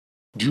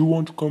Do you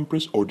want to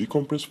compress or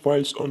decompress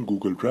files on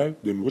Google Drive?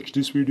 Then watch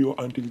this video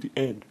until the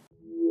end.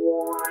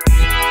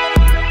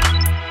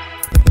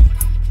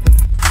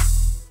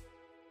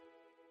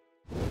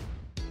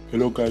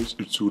 Hello guys,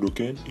 it's Sudo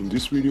Ken. In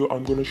this video,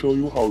 I'm gonna show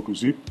you how to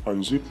zip,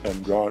 unzip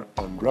and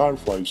unrar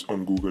files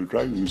on Google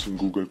Drive using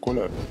Google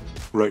Colab.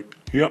 Right,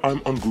 here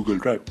I'm on Google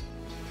Drive.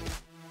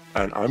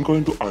 And I'm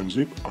going to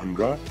unzip,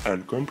 unrar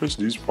and compress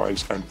these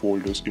files and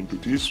folders into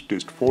these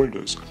test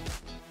folders.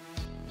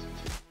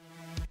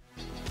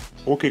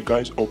 Okay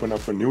guys, open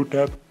up a new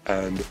tab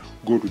and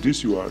go to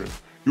this URL.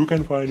 You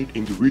can find it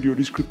in the video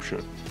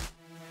description.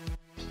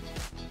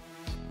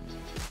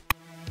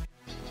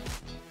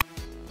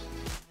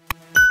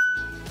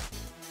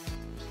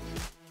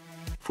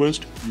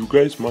 First, you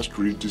guys must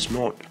read this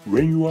note.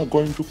 When you are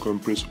going to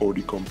compress or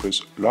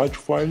decompress large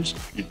files,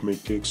 it may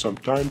take some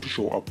time to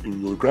show up in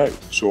your drive.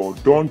 So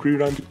don't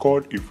rerun the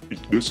code if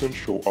it doesn't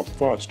show up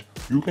fast.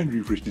 You can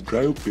refresh the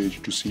drive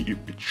page to see if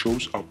it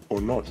shows up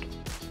or not.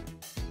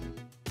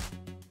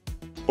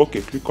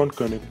 Okay, click on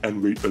connect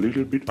and wait a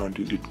little bit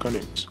until it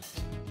connects.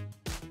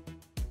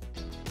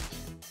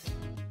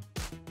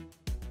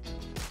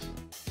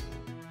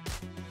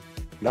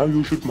 Now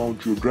you should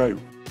mount your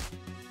drive.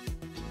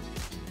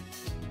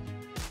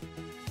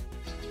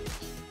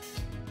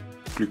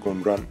 Click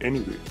on run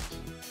anyway.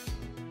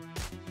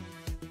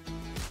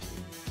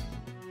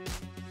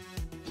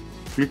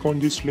 Click on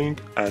this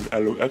link and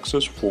allow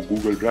access for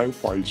Google Drive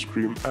File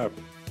Stream app.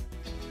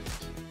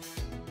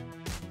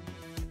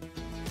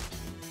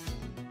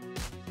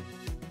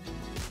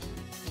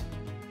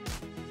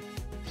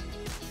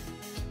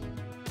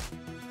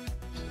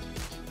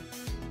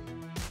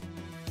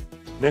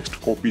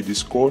 Next, copy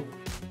this code,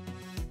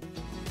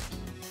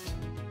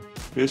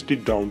 paste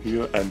it down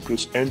here and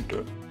press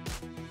enter.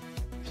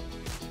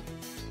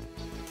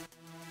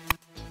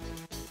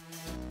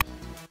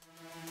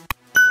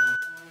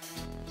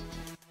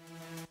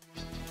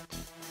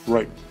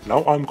 Right,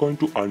 now I'm going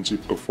to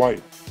unzip a file.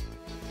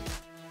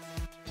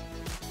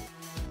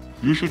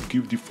 You should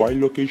give the file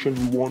location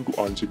you want to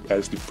unzip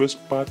as the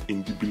first path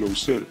in the below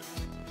cell.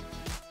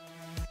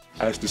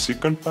 As the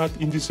second path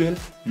in the cell,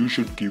 you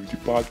should give the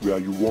path where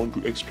you want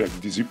to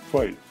extract the zip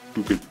file.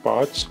 To get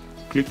paths,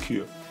 click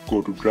here,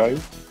 go to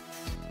Drive.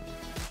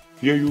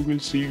 Here you will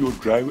see your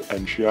drive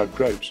and shared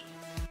drives.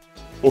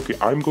 Okay,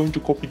 I'm going to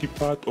copy the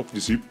path of the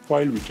zip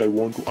file which I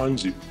want to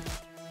unzip.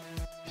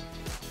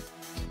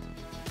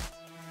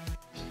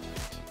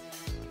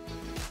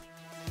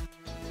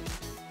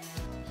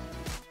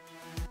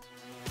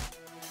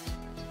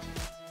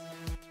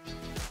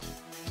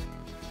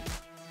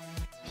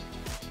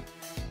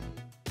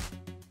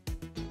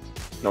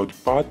 Now the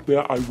path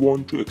where I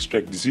want to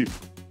extract the zip.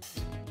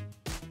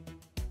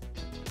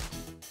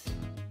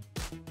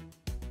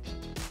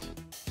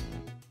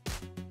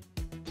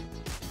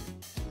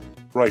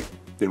 Right,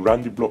 then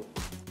run the block.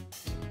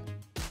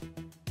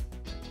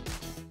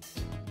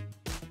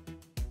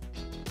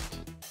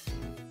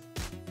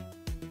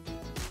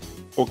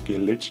 Okay,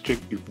 let's check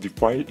if the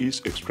file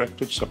is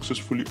extracted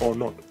successfully or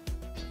not.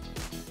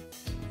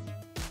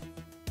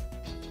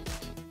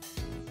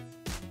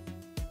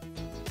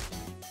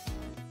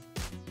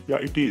 Yeah,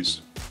 it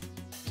is.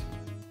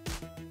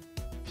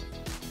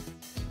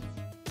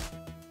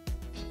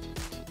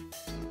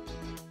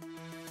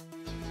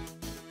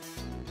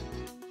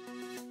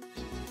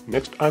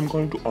 Next, I'm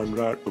going to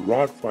unrar a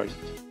RAR file.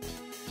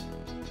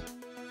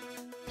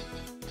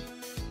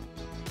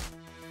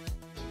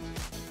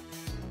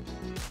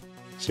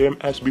 Same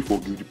as before,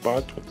 give the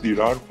path of the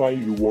RAR file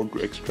you want to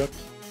extract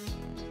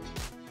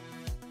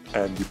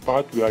and the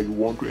path where you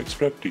want to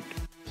extract it.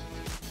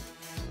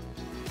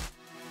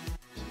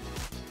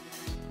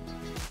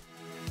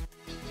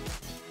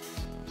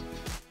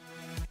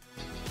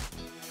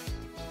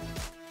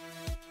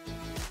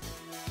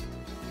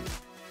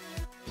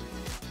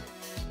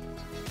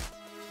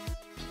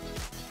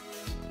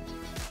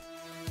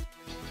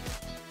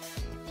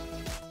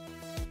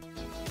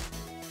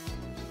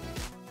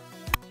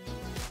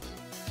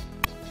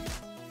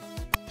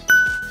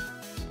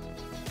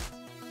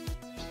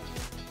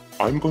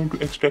 I'm going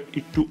to extract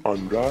it to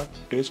unrar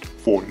test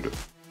folder.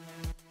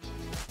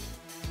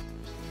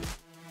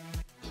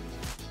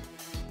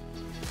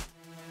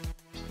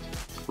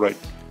 Right,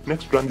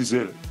 next run the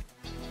cell.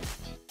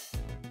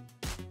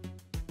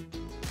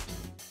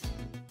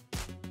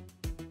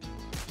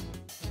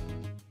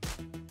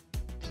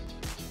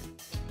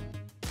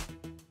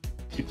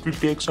 It will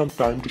take some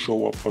time to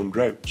show up on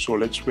drive, so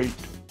let's wait.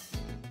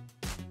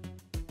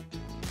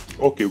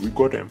 Okay, we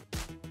got them.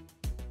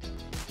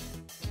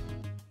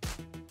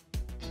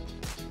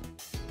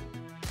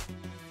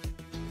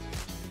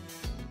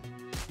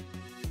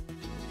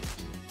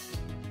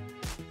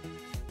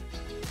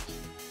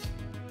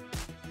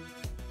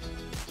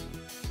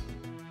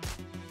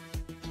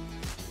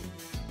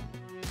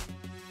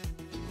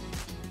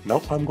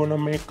 Now I'm gonna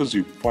make a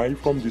zip file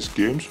from this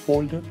games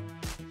folder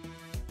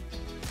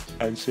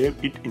and save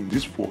it in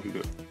this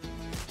folder.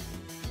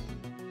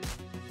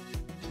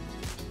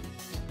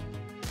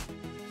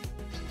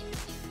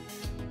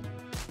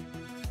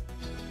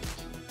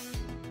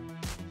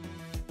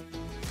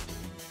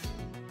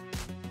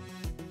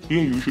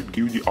 Here you should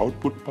give the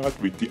output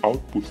path with the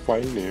output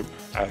file name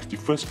as the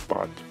first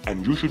path,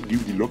 and you should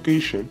give the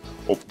location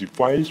of the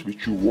files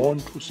which you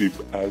want to zip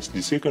as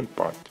the second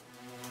path.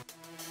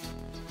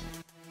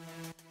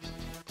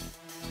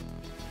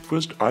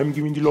 First, I am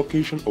giving the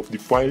location of the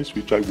files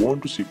which I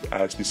want to zip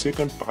as the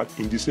second path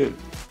in the cell.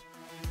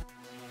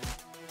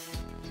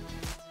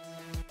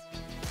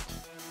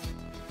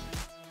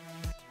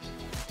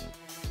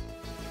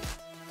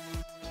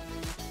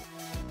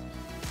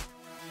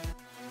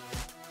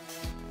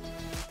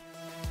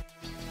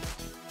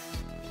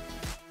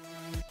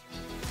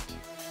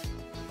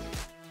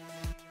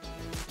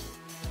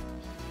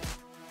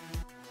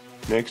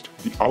 Next,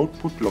 the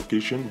output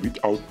location with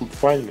output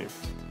file name.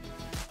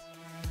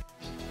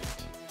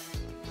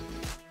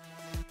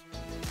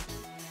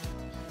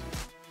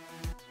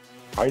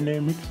 I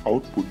name it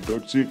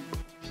output.zip.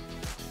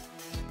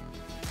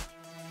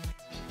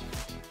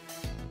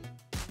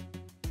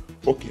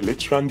 Okay,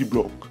 let's run the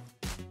block.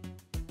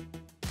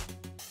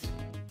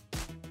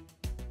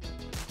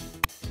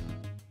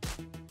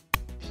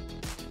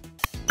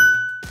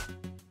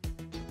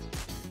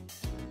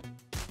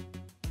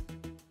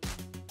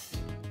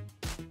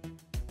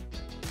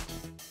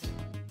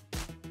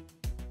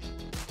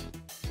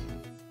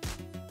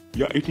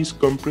 Yeah, it is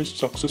compressed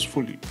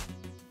successfully.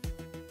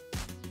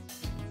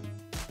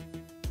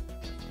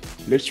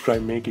 Let's try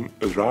making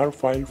a RAR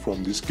file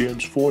from this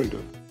games folder.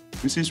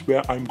 This is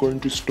where I'm going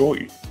to store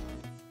it.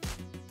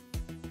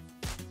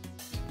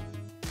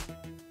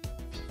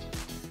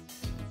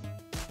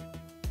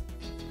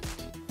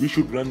 We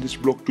should run this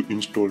block to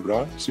install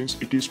RAR since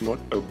it is not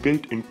a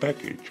built-in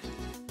package.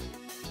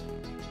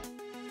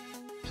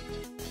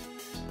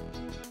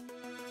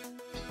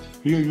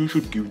 Here you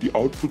should give the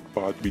output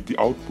path with the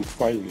output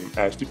file name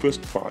as the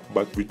first path,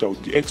 but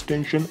without the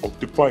extension of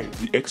the file.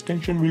 The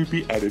extension will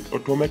be added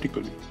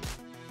automatically.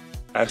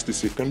 As the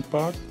second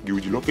path,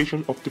 give the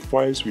location of the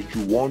files which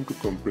you want to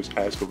compress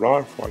as a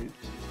RAR file.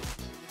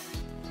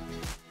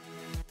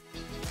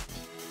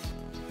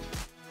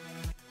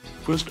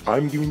 First, I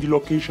am giving the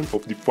location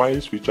of the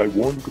files which I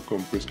want to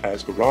compress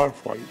as a RAR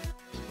file.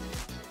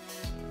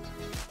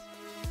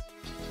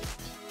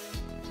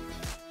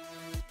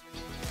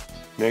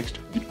 Next,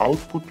 the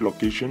output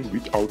location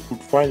with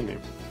output file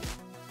name.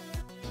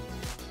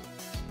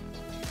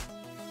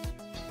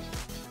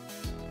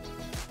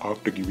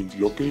 After giving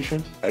the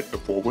location, add a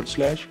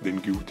 /, then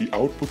give the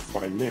output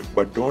file name,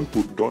 but don't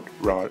put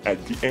 .rar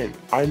at the end.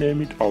 I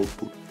name it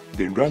output,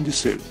 then run the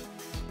cell.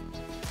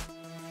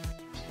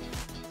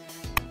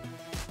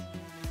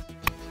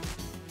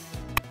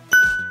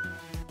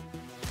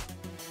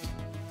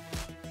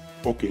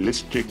 Okay,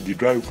 let's check the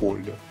drive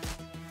folder.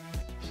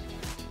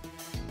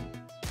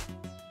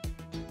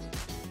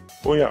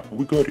 Oh yeah,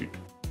 we got it.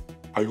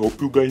 I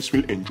hope you guys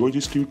will enjoy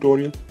this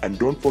tutorial, and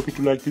don't forget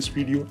to like this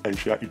video and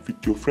share it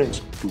with your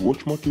friends. To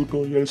watch more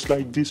tutorials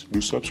like this, do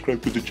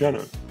subscribe to the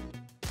channel.